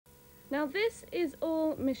Now, this is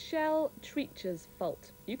all Michelle Treacher's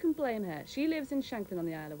fault. You can blame her. She lives in Shanklin on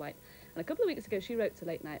the Isle of Wight. And a couple of weeks ago, she wrote to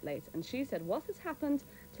Late Night Late, and she said, what has happened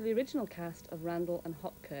to the original cast of Randall and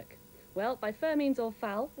Hopkirk? Well, by fair means or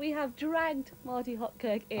foul, we have dragged Marty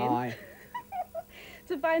Hopkirk in. Aye.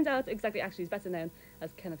 To find out exactly. Actually, he's better known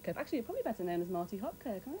as Kenneth Cope. Actually, you're probably better known as Marty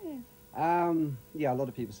Hopkirk, aren't you? Yeah, a lot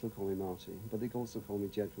of people still call me Marty, but they also call me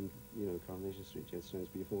Jed from, Coronation Street, Jed Stones,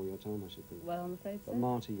 before your time, I should think. Well, I'm afraid so. But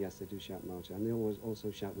Marty, yes, they do shout Marty, and they always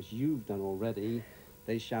also shout, which you've done already,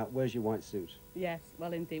 they shout, where's your white suit? Yes,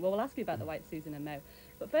 well, indeed. Well, we'll ask you about the white suit in a mo.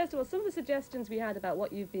 But first of all, some of the suggestions we had about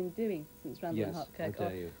what you've been doing since Randall and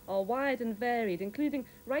Hopkirk are wide and varied, including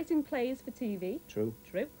writing plays for TV. True.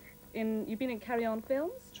 True. You've been in Carry On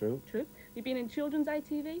Films. True. True. You've been in children's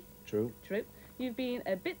ITV. True. True. You've been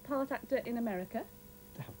a bit part actor in America.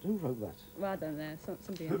 Who wrote that? Well, I don't know.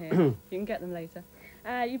 Somebody in here. You can get them later.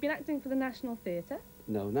 You've been acting for the National Theatre.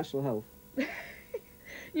 No, National Health.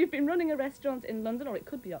 You've been running a restaurant in London, or it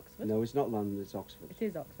could be Oxford. No, it's not London, it's Oxford. It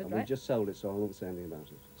is Oxford, and right? we just sold it, so I won't say anything about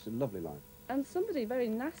it. It's a lovely life. And somebody very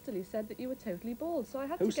nastily said that you were totally bald, so I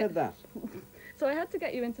had Who said that? So I had to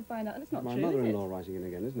get you in to find out, and it's not My true, mother-in-law writing in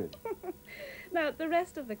again, isn't it? Now, the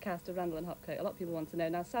rest of the cast of Randall and Hopkirk, a lot of people want to know.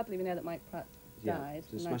 Now, sadly, we know that Mike Pratt died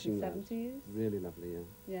in the 1970s. Really lovely, yeah.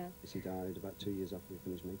 Yeah. Yes, he died about 2 years after we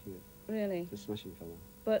finished making it. Really? He's a smashing fellow.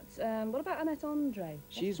 But what about Annette Andre?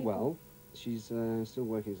 She's well. She's still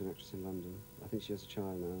working as an actress in London. I think she has a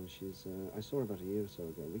child now. She's I saw her about a year or so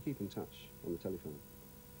ago. We keep in touch on the telephone.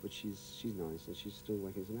 But she's nice, and she's still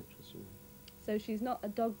working as an actress, So she's not a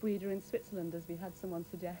dog breeder in Switzerland, as we had someone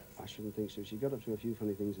suggest? I shouldn't think so. She got up to a few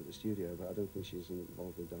funny things at the studio, but I don't think she's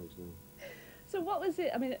involved with dogs now. So what was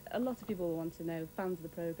it, I mean, a lot of people want to know, fans of the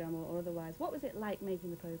programme or otherwise, what was it like making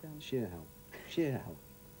the programme? Sheer hell. Sheer hell.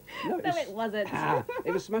 No, it wasn't.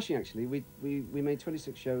 It was smashing, actually. We made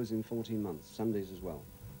 26 shows in 14 months, Sundays as well,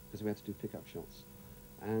 because we had to do pick-up shots.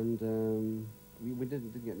 And we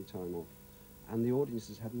didn't get any time off. And the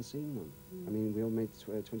audiences hadn't seen them. I mean, we all made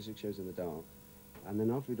 26 shows in the dark. And then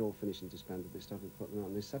after we'd all finished and disbanded, they started putting them out.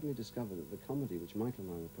 And they suddenly discovered that the comedy, which Michael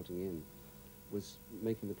and I were putting in, was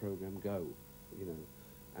making the programme go,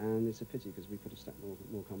 And it's a pity, because we could have stuck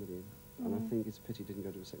more comedy in. And I think it's a pity it didn't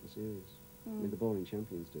go to a second series. I mean, the Boring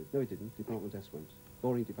Champions did. No, it didn't. Department S went.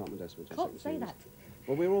 Boring Department S went to a second series. Can't say that.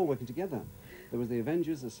 Well, we were all working together. There was the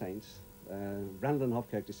Avengers, the Saints, Randall and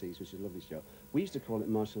Hopkirk Deceased, which is a lovely show. We used to call it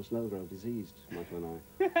Marshall Snellgrove Diseased, Michael and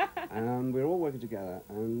I. And we were all working together,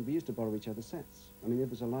 and we used to borrow each other's sets. I mean, if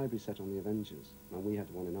there was a library set on the Avengers, and we had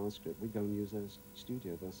one in our script, we'd go and use their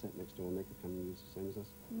studio, their set next door, and they could come and use the same as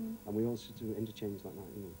us. And we all used to interchange like that,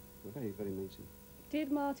 We're very, very meaty.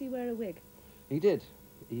 Did Marty wear a wig? He did.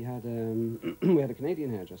 He had, we had a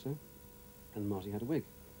Canadian hairdresser, and Marty had a wig.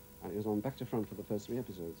 And it was on back to front for the first 3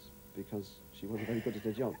 episodes, because she wasn't very good at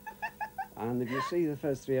her job. And if you see the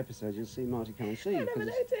first 3 episodes, you'll see Marty can't see. I never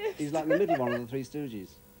noticed. He's like the middle one of the 3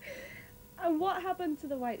 Stooges. And what happened to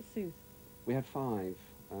the white suit? We had 5,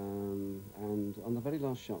 and on the very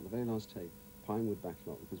last shot, the very last take, Pinewood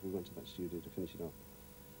backlot, because we went to that studio to finish it off.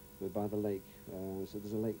 We're by the lake, so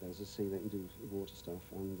there's a lake there, there's a sea, they can do water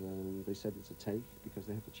stuff, and they said it's a take, because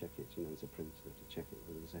they have to check it, it's a print, they have to check it,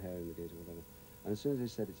 whether there's a hair in the gate or whatever. And as soon as they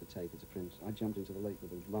said it's a take, it's a print, I jumped into the lake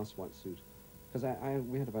with the last white suit, because I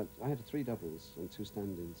had 3 doubles and 2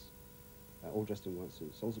 stand-ins, all dressed in white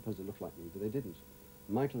suits, all supposed to look like me, but they didn't.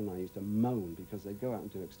 Michael and I used to moan because they'd go out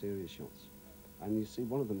and do exterior shots, and you see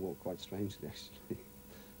one of them walk quite strangely, actually.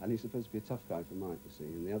 And he's supposed to be a tough guy for Mike, you see,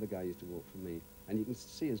 and the other guy used to walk for me. And you can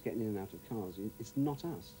see us getting in and out of cars. It's not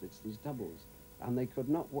us, it's these doubles. And they could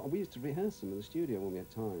not, we used to rehearse them in the studio when we had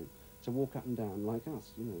time, to walk up and down like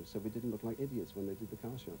us, so we didn't look like idiots when they did the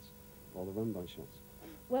car shots, or the run-by shots.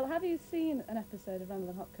 Well, have you seen an episode of Randall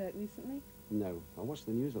and Hopkirk recently? No, I watch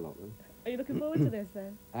the news a lot, though. Are you looking forward to this,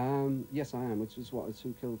 then? Yes, I am, which is what, it's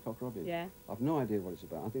Who Killed Cock Robin? Yeah. I've no idea what it's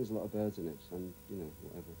about. I think there's a lot of birds in it, and,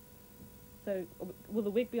 whatever. So, will the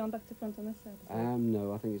wig be on back to front on this episode?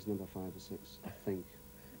 No, I think it's number 5 or 6, I think.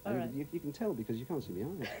 All right. You can tell because you can't see the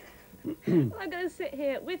eyes. Well, I'm going to sit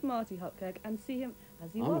here with Marty Hopkirk and see him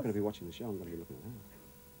as he was. I'm not going to be watching the show, I'm going to be looking at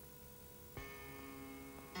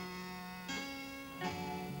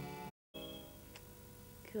that.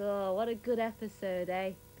 Cool, what a good episode,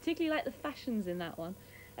 eh? Particularly like the fashions in that one.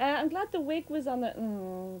 I'm glad the wig was on the...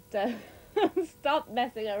 Oh, don't. Stop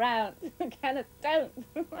messing around. Kenneth, don't.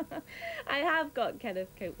 I have got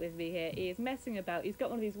Kenneth Cope with me here. He is messing about. He's got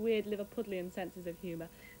one of these weird Liverpudlian senses of humour.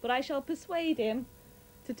 But I shall persuade him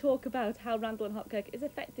to talk about how Randall and Hopkirk is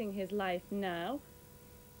affecting his life now.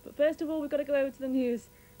 But first of all, we've got to go over to the news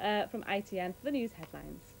from ITN for the news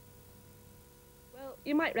headlines. Well,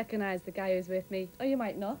 you might recognise the guy who's with me, or you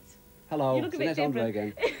might not. Hello, You look a bit Jeanette Andre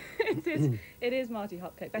different. again. it is Marty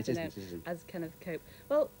Hopkirk, better known as Kenneth Cope.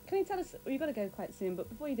 Well, can you tell us, you've got to go quite soon, but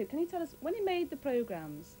before you do, can you tell us, when you made the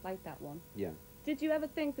programmes like that one, Yeah. did you ever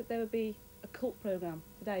think that there would be a cult programme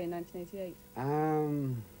today in 1988?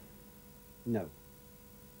 No,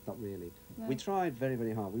 not really. No. We tried very,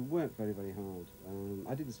 very hard. We worked very, very hard.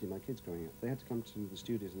 I didn't see my kids growing up. They had to come to the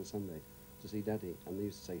studios on a Sunday to see Daddy, and they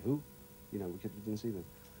used to say, who? You know, we didn't see them.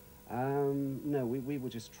 No, we were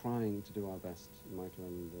just trying to do our best, Michael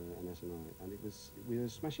and Annette and I, and we were a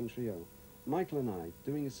smashing trio. Michael and I,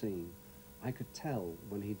 doing a scene, I could tell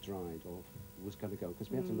when he'd dried or was going to go, because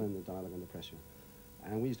we had to learn the dialogue under pressure.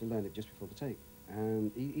 And we used to learn it just before the take.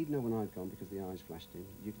 And he'd know when I'd gone because the eyes flashed in.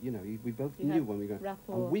 You know, we both knew when we were going.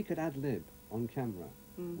 And we could ad-lib on camera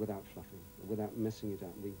without fluffing, without messing it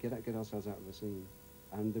up. We'd get ourselves out of the scene.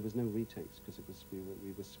 And there was no retakes because it was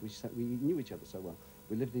we knew each other so well.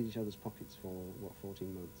 We lived in each other's pockets for,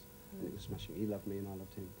 14 months. And it was smashing. He loved me and I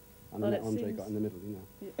loved him. And then Andre got in the middle, you know.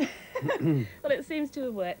 Yeah. Well, it seems to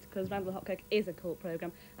have worked because Randall and Hopkirk is a cult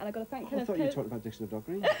programme. And I've got to thank Kenneth Cope. I thought you talked about Dixon of Dog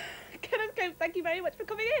Green. Kenneth Cope, thank you very much for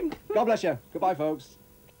coming in. God bless you. Goodbye, folks.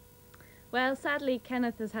 Well, sadly,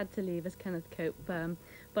 Kenneth has had to leave as Kenneth Cope.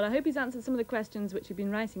 But I hope he's answered some of the questions which you've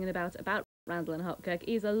been writing in about Randall and Hopkirk.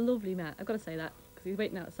 He's a lovely man. I've got to say that, because he's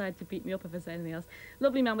waiting outside to beat me up if I say anything else.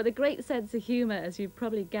 Lovely man with a great sense of humour, as you've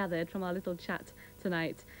probably gathered from our little chat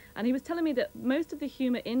tonight. And he was telling me that most of the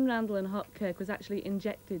humour in Randall and Hopkirk was actually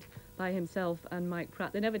injected by himself and Mike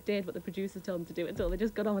Pratt. They never did what the producers told them to do at all. They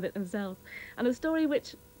just got on with it themselves. And a story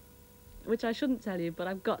which I shouldn't tell you, but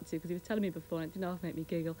I've got to, because he was telling me before and it didn't half make me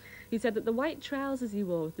giggle. He said that the white trousers he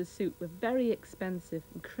wore with the suit were very expensive,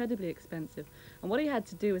 incredibly expensive. And what he had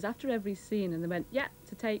to do was, after every scene, and they went, yeah,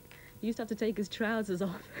 he used to have to take his trousers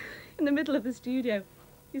off in the middle of the studio.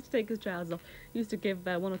 He used to take his trousers off. He used to give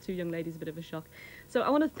one or two young ladies a bit of a shock. So I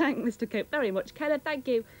want to thank Mr. Cope very much. Kenneth, thank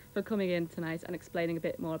you for coming in tonight and explaining a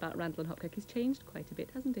bit more about Randall and Hopkirk. He's changed quite a bit,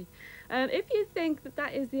 hasn't he? If you think that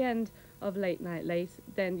that is the end of Late Night Late,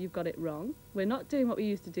 then you've got it wrong. We're not doing what we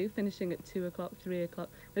used to do, finishing at 2 o'clock, 3 o'clock.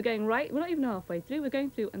 We're going right, we're not even halfway through, we're going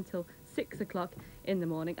through until 6 o'clock in the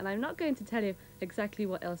morning. And I'm not going to tell you exactly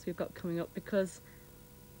what else we've got coming up because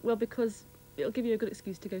it'll give you a good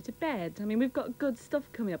excuse to go to bed. I mean, we've got good stuff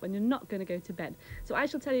coming up and you're not going to go to bed. So I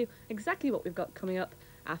shall tell you exactly what we've got coming up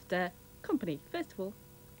after company. First of all,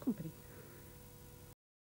 company.